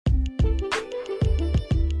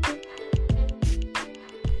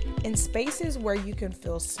In spaces where you can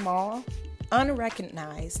feel small,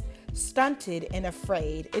 unrecognized, stunted, and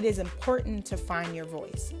afraid, it is important to find your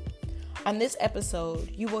voice. On this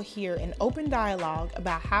episode, you will hear an open dialogue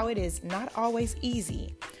about how it is not always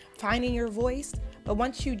easy finding your voice, but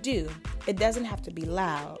once you do, it doesn't have to be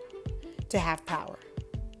loud to have power.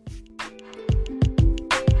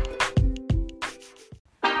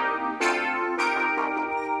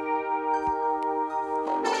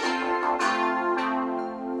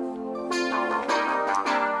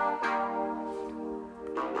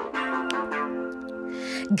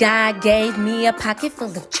 God gave me a pocket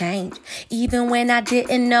full of change, even when I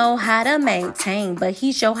didn't know how to maintain, but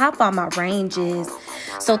he showed how far my range is.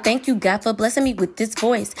 So thank you, God, for blessing me with this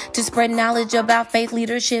voice to spread knowledge about faith,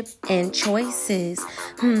 leadership, and choices.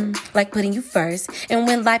 Like putting you first. And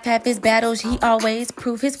when life have his battles, he always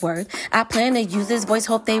prove his worth. I plan to use this voice,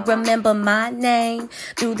 hope they remember my name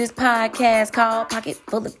through this podcast called Pocket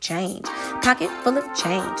Full of Change. Pocket full of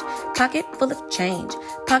change. Pocket full of change.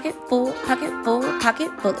 Pocket full, pocket full,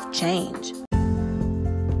 pocket full of change.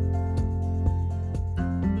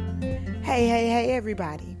 Hey,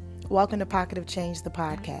 everybody. Welcome to Pocket of Change, the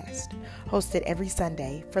podcast, hosted every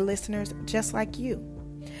Sunday for listeners just like you.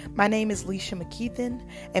 My name is Leisha McKeithen,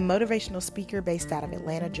 a motivational speaker based out of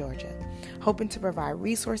Atlanta, Georgia, hoping to provide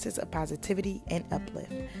resources of positivity and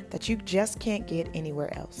uplift that you just can't get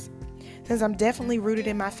anywhere else. Since I'm definitely rooted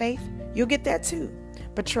in my faith, you'll get that too.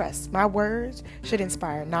 But trust, my words should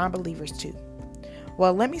inspire non-believers too.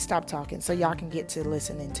 Well, let me stop talking so y'all can get to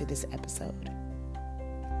listening to this episode.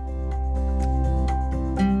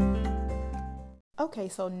 Okay,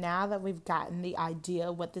 so now that we've gotten the idea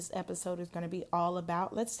of what this episode is going to be all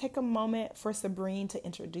about, let's take a moment for Sabrine to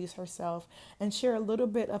introduce herself and share a little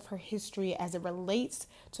bit of her history as it relates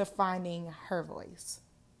to finding her voice.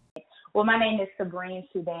 Well, my name is Sabrine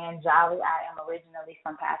Sudan Jolly. I am originally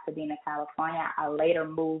from Pasadena, California. I later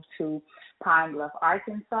moved to Pine Bluff,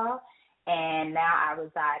 Arkansas, and now I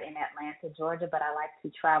reside in Atlanta, Georgia, but I like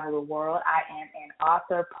to travel the world. I am an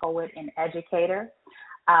author, poet, and educator,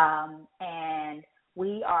 and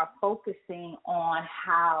we are focusing on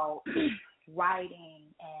how writing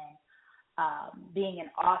and being an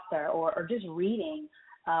author or just reading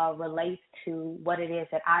relates to what it is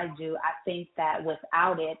that I do. I think that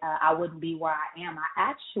without it, I wouldn't be where I am. I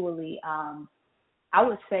actually, I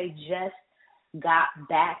would say, just got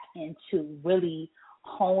back into really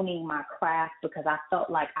honing my craft because I felt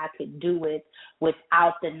like I could do it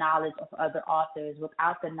without the knowledge of other authors,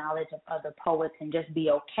 without the knowledge of other poets, and just be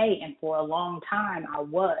okay. And for a long time I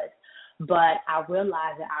was. But I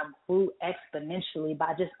realized that I grew exponentially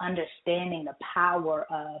by just understanding the power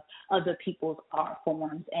of other people's art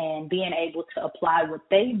forms and being able to apply what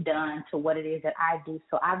they've done to what it is that I do.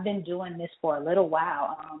 So I've been doing this for a little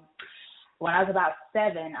while. When I was about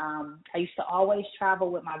 7, I used to always travel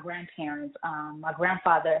with my grandparents. My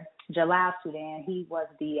grandfather, Jalal Sudan, he was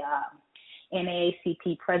the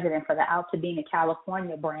NAACP president for the Altadena,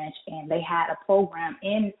 California branch, and they had a program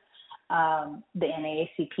in the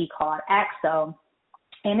NAACP called AXO,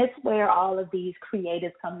 and it's where all of these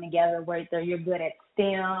creatives come together, whether you're good at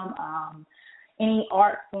STEM, any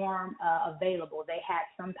art form available. They had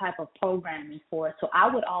some type of programming for it. So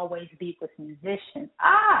I would always be with musicians.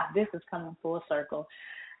 This is coming full circle.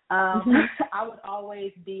 I would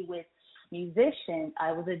always be with musicians.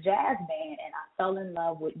 I was a jazz band, and I fell in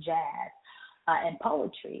love with jazz and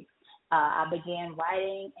poetry. I began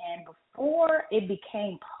writing, and before it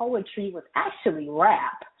became poetry, it was actually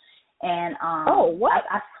rap. And what?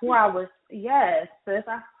 I swore I was, yes, sis,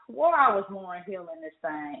 I swore I was Lauryn Hill in this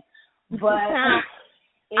thing. But I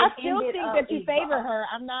still think that you favor her.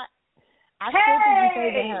 I still think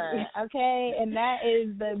you favor her, okay? And that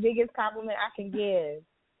is the biggest compliment I can give.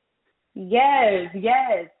 Yes.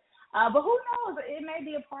 But who knows? It may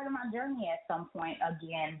be a part of my journey at some point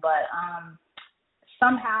again. But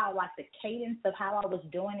somehow, like the cadence of how I was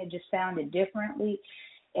doing it just sounded differently,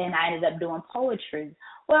 and I ended up doing poetry.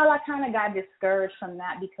 Well, I kind of got discouraged from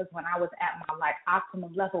that because when I was at my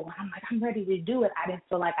optimum level, when I'm ready to do it, I didn't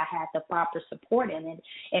feel like I had the proper support in it.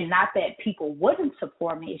 And not that people wouldn't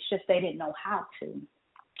support me, it's just they didn't know how to.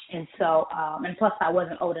 And so, and plus I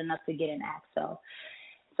wasn't old enough to get an AXO.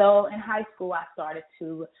 So in high school, I started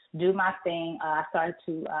to do my thing. I started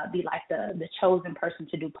to be like the chosen person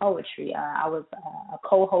to do poetry. I was a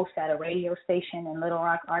co-host at a radio station in Little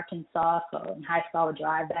Rock, Arkansas. So in high school, I would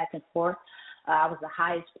drive back and forth. I was the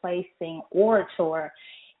highest placing orator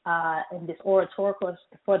in this oratorical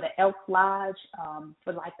for the Elks Lodge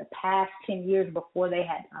for like the past 10 years before they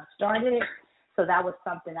had started it. So that was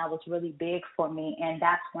something that was really big for me. And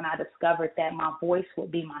that's when I discovered that my voice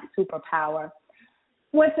would be my superpower.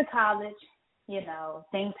 went to college.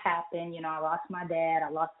 Things happened. I lost my dad. I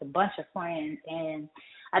lost a bunch of friends. And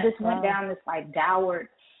I just went down this downward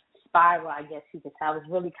spiral, I guess you could say. I was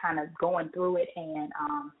really kind of going through it. And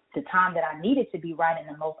the time that I needed to be writing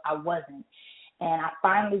the most, I wasn't. And I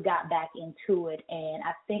finally got back into it. And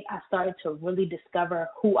I think I started to really discover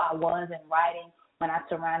who I was in writing when I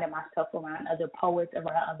surrounded myself around other poets,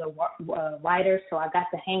 around other writers. So I got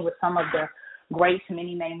to hang with some of the greats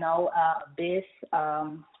many may know, Abyss,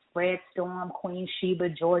 Red Storm, Queen Sheba,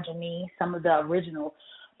 Georgia Me, some of the original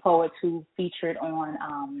poets who featured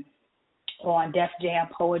on Def Jam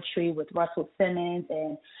Poetry with Russell Simmons,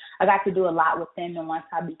 and I got to do a lot with them. And once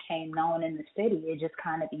I became known in the city, it just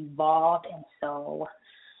kind of evolved. And so,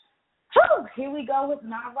 here we go with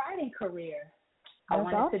my writing career. I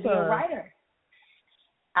wanted to be a writer.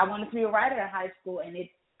 I wanted to be a writer in high school, and it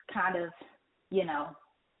kind of,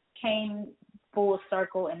 came full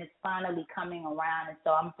circle, and it's finally coming around. And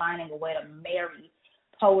so I'm finding a way to marry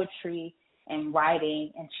poetry and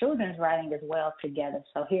writing and children's writing as well together.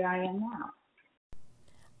 So here I am now.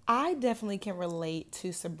 I definitely can relate to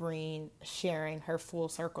Sabrine sharing her full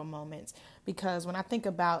circle moments, because when I think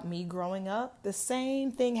about me growing up, the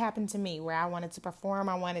same thing happened to me where I wanted to perform.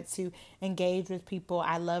 I wanted to engage with people.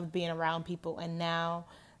 I loved being around people. And now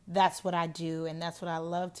that's what I do, and that's what I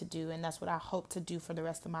love to do, and that's what I hope to do for the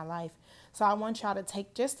rest of my life. So I want y'all to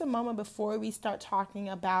take just a moment before we start talking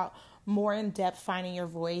about more in depth finding your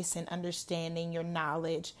voice and understanding your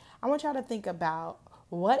knowledge. I want y'all to think about,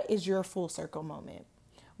 what is your full circle moment?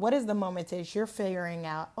 What is the moment that you're figuring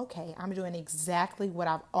out, okay, I'm doing exactly what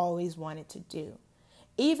I've always wanted to do,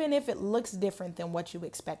 even if it looks different than what you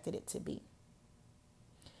expected it to be?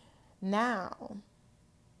 Now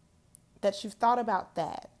that you've thought about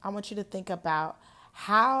that, I want you to think about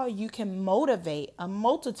how you can motivate a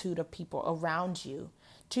multitude of people around you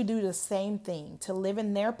to do the same thing, to live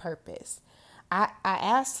in their purpose. I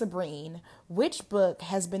asked Sabrine which book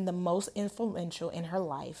has been the most influential in her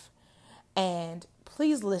life, and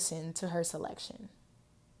please listen to her selection.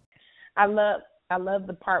 I love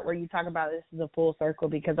the part where you talk about this is a full circle,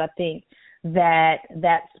 because I think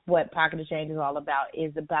that's what Pocket of Change is all about,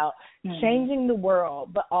 is about changing the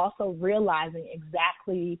world, but also realizing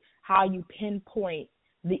exactly how you pinpoint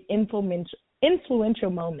the influential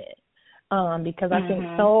moment. Because I think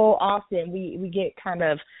so often we get kind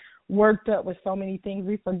of worked up with so many things,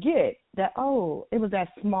 we forget that, it was that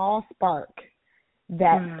small spark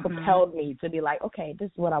that propelled me to be like, okay, this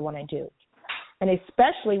is what I want to do. And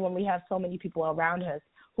especially when we have so many people around us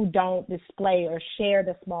who don't display or share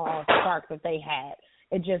the small spark that they had.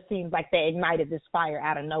 It just seems like they ignited this fire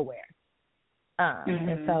out of nowhere.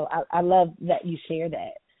 And so I love that you share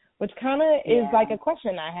that, which kind of is like a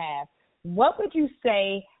question I have. What would you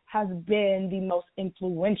say has been the most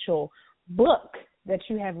influential book that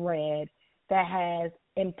you have read that has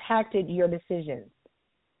impacted your decisions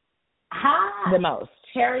the most?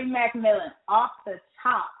 Terry McMillan, off the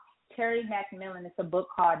top. Terry McMillan, it's a book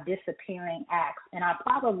called Disappearing Acts, and I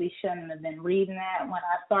probably shouldn't have been reading that when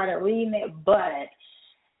I started reading it, but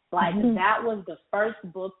that was the first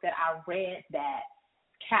book that I read that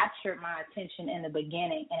captured my attention in the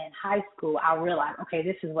beginning. And in high school, I realized, okay,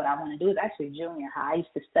 this is what I want to do. It's actually junior high. I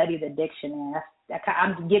used to study the dictionary.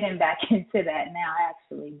 I'm getting back into that now,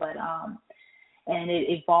 actually, but and it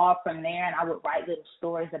evolved from there, and I would write little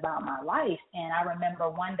stories about my life. And I remember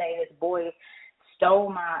one day this boy stole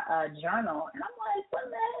my journal, and I'm like, what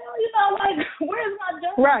the hell, where's my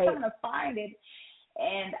journal? Right. I'm trying to find it.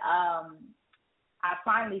 And I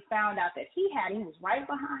finally found out that he was right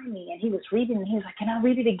behind me, and he was reading, and he was like, can I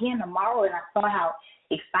read it again tomorrow? And I saw how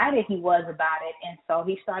excited he was about it, and so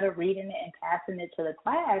he started reading it and passing it to the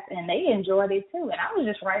class, and they enjoyed it too, and I was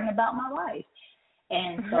just writing about my life.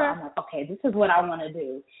 And so I'm like, okay, this is what I want to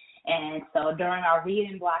do. And so during our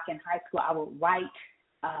reading block in high school, I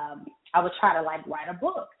would try to write a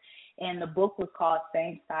book. And the book was called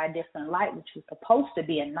Same Side, Different Light, which was supposed to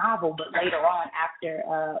be a novel, but later on, after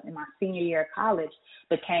in my senior year of college,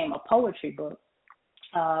 became a poetry book.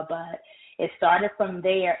 But it started from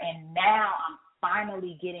there, and now I'm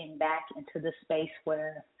finally getting back into the space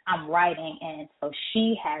where I'm writing. And so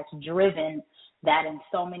she has driven that in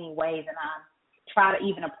so many ways, and I try to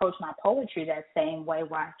even approach my poetry that same way,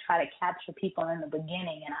 where I try to capture people in the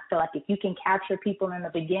beginning. And I feel like if you can capture people in the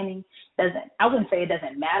beginning, I wouldn't say it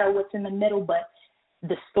doesn't matter what's in the middle, but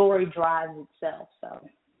the story drives itself. So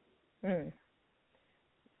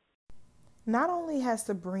Not only has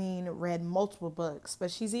Sabrine read multiple books,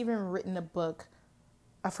 but she's even written a book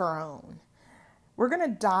of her own. We're going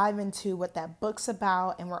to dive into what that book's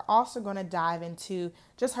about, and we're also going to dive into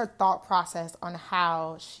just her thought process on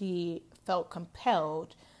how she felt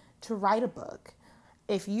compelled to write a book.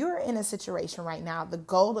 If you're in a situation right now, the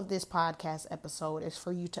goal of this podcast episode is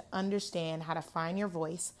for you to understand how to find your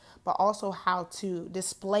voice, but also how to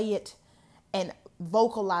display it and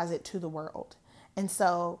vocalize it to the world. And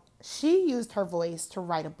so she used her voice to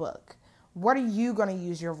write a book. What are you going to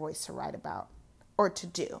use your voice to write about or to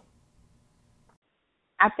do?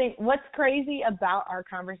 I think what's crazy about our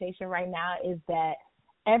conversation right now is that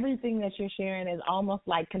everything that you're sharing is almost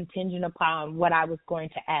like contingent upon what I was going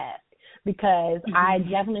to ask. Because I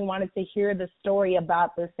definitely wanted to hear the story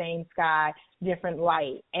about the same sky, different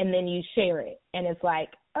light, and then you share it. And it's like,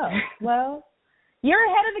 oh, well, you're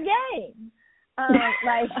ahead of the game.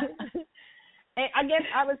 I guess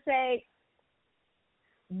I would say,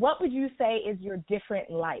 what would you say is your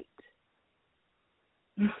different light?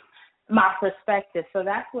 My perspective. So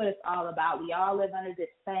that's what it's all about. We all live under the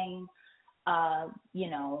same,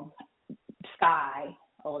 sky,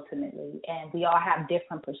 ultimately, and we all have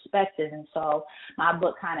different perspectives, and so my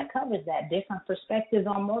book kind of covers that, different perspectives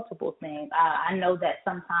on multiple things. I know that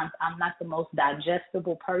sometimes I'm not the most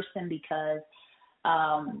digestible person because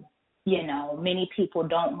many people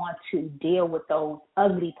don't want to deal with those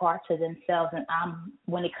ugly parts of themselves, and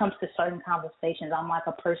when it comes to certain conversations, I'm like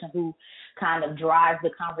a person who kind of drives the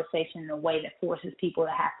conversation in a way that forces people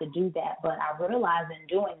to have to do that. But I realized in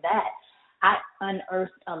doing that, I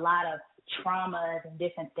unearthed a lot of traumas and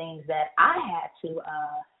different things that I had to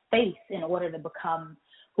face in order to become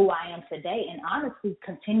who I am today, and honestly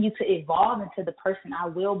continue to evolve into the person I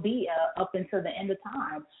will be up until the end of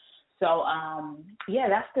time. So,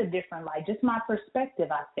 that's the different light. Just my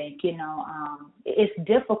perspective, I think, it's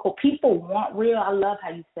difficult. People want real. I love how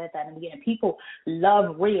you said that in the beginning. People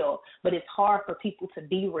love real, but it's hard for people to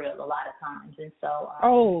be real a lot of times. And so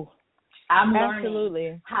I'm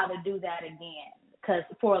learning how to do that again. Because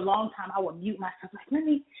for a long time, I would mute myself, like, let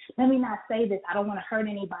me not say this. I don't want to hurt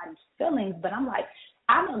anybody's feelings. But I'm like,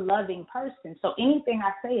 I'm a loving person. So anything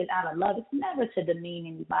I say is out of love. It's never to demean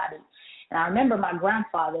anybody. And I remember my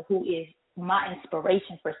grandfather, who is my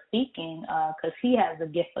inspiration for speaking, because he has a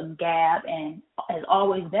gift of gab and has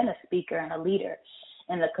always been a speaker and a leader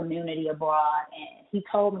in the community abroad. And he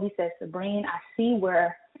told me, he said, Sabrine, I see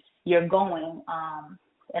where you're going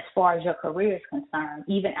as far as your career is concerned,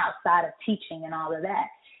 even outside of teaching and all of that.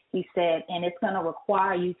 He said, and it's going to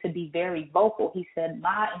require you to be very vocal. He said,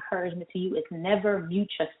 my encouragement to you is never mute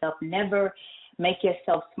yourself, never make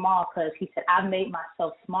yourself small, because he said, I made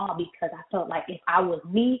myself small because I felt like if I was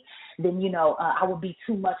me, then, I would be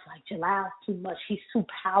too much like Jalal's too much. He's too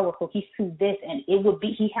powerful. He's too this. And it would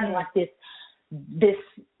be, he had like this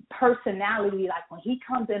personality, like when he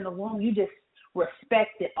comes in the room, you just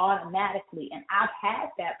respect it automatically. And I've had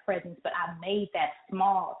that presence, but I made that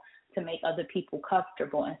small to make other people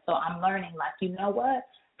comfortable. And so I'm learning, like, you know what?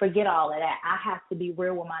 Forget all of that. I have to be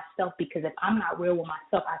real with myself, because if I'm not real with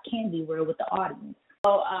myself, I can't be real with the audience.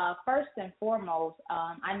 So first and foremost,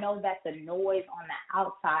 I know that the noise on the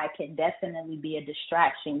outside can definitely be a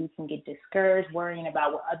distraction. You can get discouraged worrying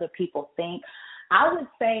about what other people think. I would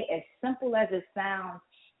say, as simple as it sounds,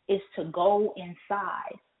 is to go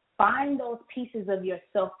inside. Find those pieces of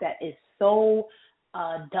yourself that is so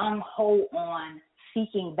gung-ho on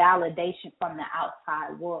seeking validation from the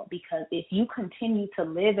outside world, because if you continue to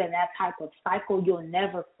live in that type of cycle, you'll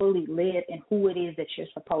never fully live in who it is that you're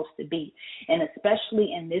supposed to be. And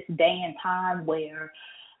especially in this day and time where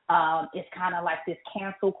it's kind of like this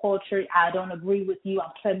cancel culture. I don't agree with you.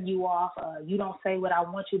 I'm cutting you off. You don't say what I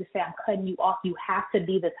want you to say. I'm cutting you off. You have to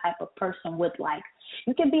be the type of person with, like,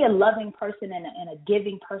 you can be a loving person and a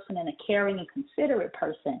giving person and a caring and considerate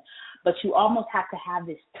person, but you almost have to have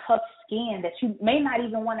this tough skin that you may not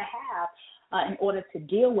even want to have in order to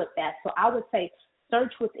deal with that. So I would say,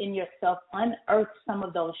 search within yourself, unearth some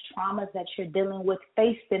of those traumas that you're dealing with,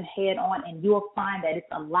 face them head on, and you'll find that it's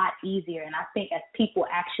a lot easier. And I think as people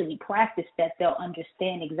actually practice that, they'll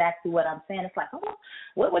understand exactly what I'm saying. It's like, oh,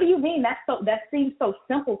 what do you mean? That seems so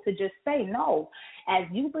simple to just say. No. As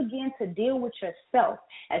you begin to deal with yourself,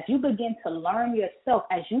 as you begin to learn yourself,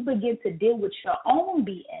 as you begin to deal with your own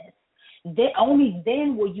BS, only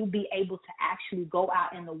then will you be able to actually go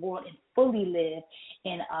out in the world and fully live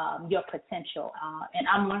in your potential. And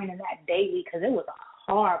I'm learning that daily, because it was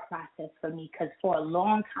a hard process for me, because for a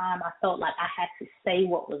long time I felt like I had to say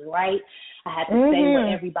what was right. I had to say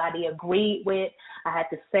what everybody agreed with. I had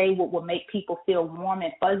to say what would make people feel warm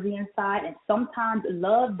and fuzzy inside. And sometimes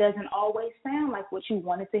love doesn't always sound like what you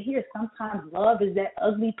wanted to hear. Sometimes love is that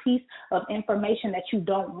ugly piece of information that you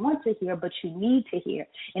don't want to hear, but you need to hear.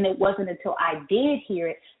 And it wasn't until I did hear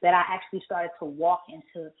it that I actually started to walk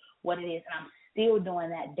into what it is. And I'm still doing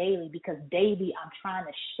that daily, because daily I'm trying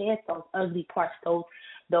to shed those ugly parts, that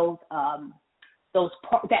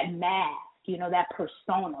mask, that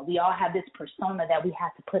persona. We all have this persona that we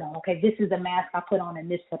have to put on. Okay, this is the mask I put on in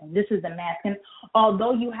this setting. This is the mask. And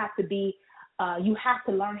although you have to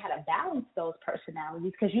learn how to balance those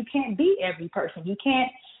personalities, because you can't be every person. You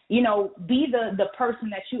can't, be the person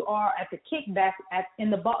that you are at the kickback in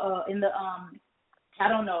the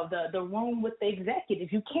room with the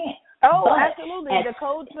executive. You can't. Oh, but absolutely. The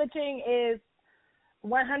code switching is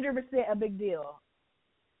 100% a big deal.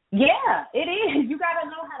 Yeah, it is. You got to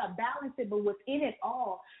know how to balance it, but within it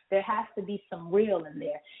all, there has to be some real in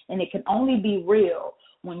there. And it can only be real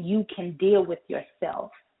when you can deal with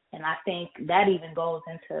yourself. And I think that even goes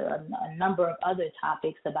into a number of other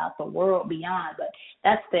topics about the world beyond. But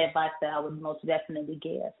that's the advice that I would most definitely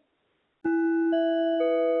give.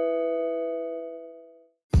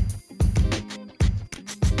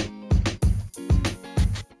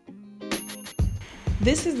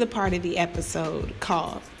 This is the part of the episode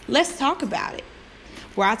called Let's Talk About It,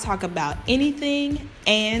 where I talk about anything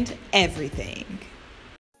and everything.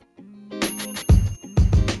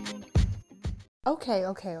 Okay.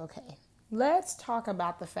 Let's talk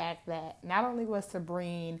about the fact that not only was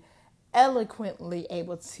Sabrine eloquently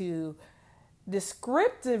able to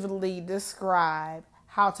descriptively describe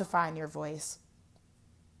how to find your voice.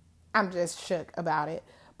 I'm just shook about it.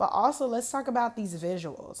 But also, let's talk about these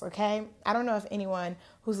visuals, okay? I don't know if anyone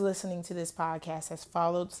who's listening to this podcast has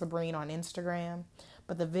followed Sabrine on Instagram,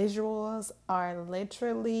 but the visuals are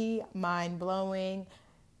literally mind-blowing,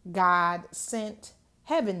 God sent,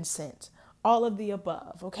 heaven sent, all of the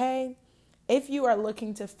above, okay? If you are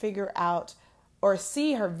looking to figure out or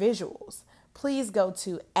see her visuals, please go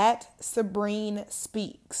to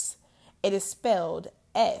 @SabrineSpeaks. It is spelled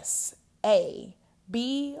SABREEN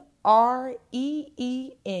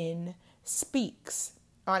Speaks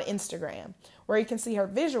on Instagram, where you can see her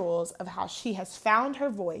visuals of how she has found her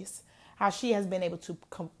voice, how she has been able to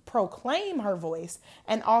proclaim her voice,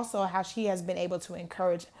 and also how she has been able to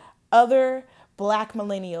encourage other Black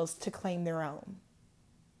millennials to claim their own.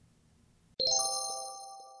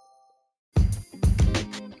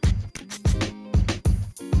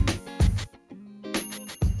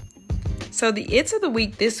 So the It's of the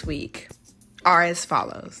Week this week are as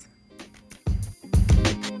follows.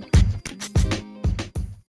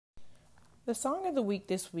 The song of the week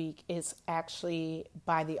this week is actually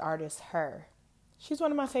by the artist Her. She's one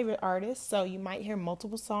of my favorite artists, so you might hear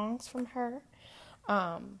multiple songs from her.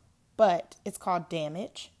 But it's called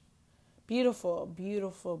Damage. Beautiful,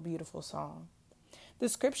 beautiful, beautiful song. The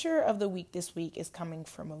scripture of the week this week is coming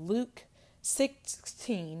from Luke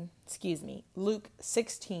 16,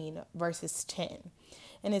 verses 10.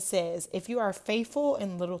 And it says, if you are faithful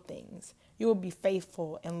in little things, you will be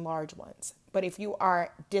faithful in large ones. But if you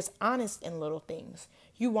are dishonest in little things,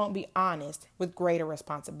 you won't be honest with greater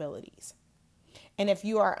responsibilities. And if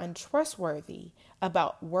you are untrustworthy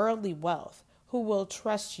about worldly wealth, who will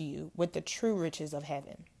trust you with the true riches of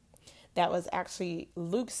heaven? That was actually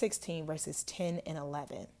Luke 16, verses 10 and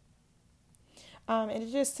 11. And it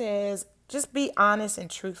just says, just be honest and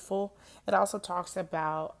truthful. It also talks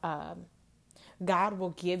about God will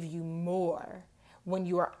give you more when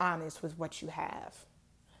you are honest with what you have.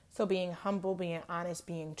 So being humble, being honest,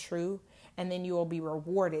 being true, and then you will be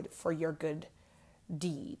rewarded for your good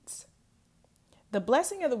deeds. The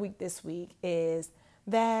blessing of the week this week is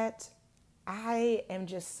that I am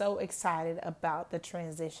just so excited about the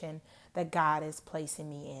transition that God is placing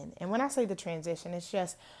me in. And when I say the transition, it's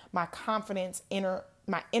just my confidence,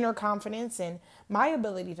 my inner confidence and my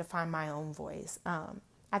ability to find my own voice.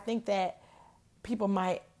 I think that people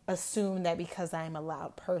might assume that because I'm a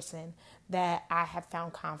loud person that I have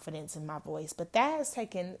found confidence in my voice. But that has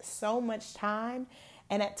taken so much time.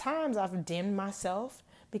 And at times I've dimmed myself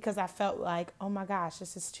because I felt like, oh my gosh,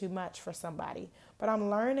 this is too much for somebody. But I'm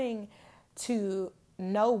learning to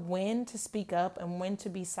know when to speak up and when to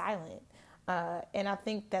be silent. And I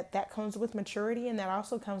think that comes with maturity, and that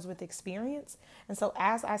also comes with experience. And so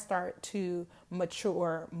as I start to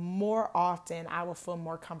mature more often, I will feel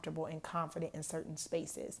more comfortable and confident in certain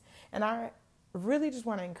spaces. And I really just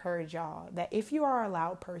want to encourage y'all that if you are a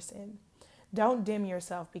loud person, don't dim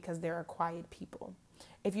yourself because there are quiet people.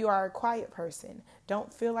 If you are a quiet person,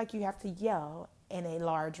 don't feel like you have to yell in a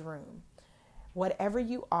large room. Whatever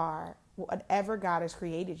you are, whatever God has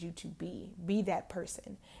created you to be that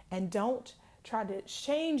person. And don't try to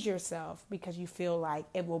change yourself because you feel like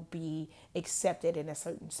it will be accepted in a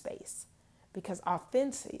certain space. Because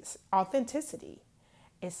authenticity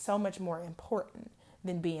is so much more important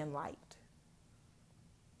than being liked.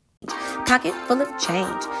 Pocket full of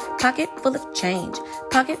change. Pocket full of change.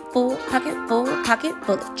 Pocket full, pocket full, pocket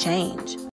full of change.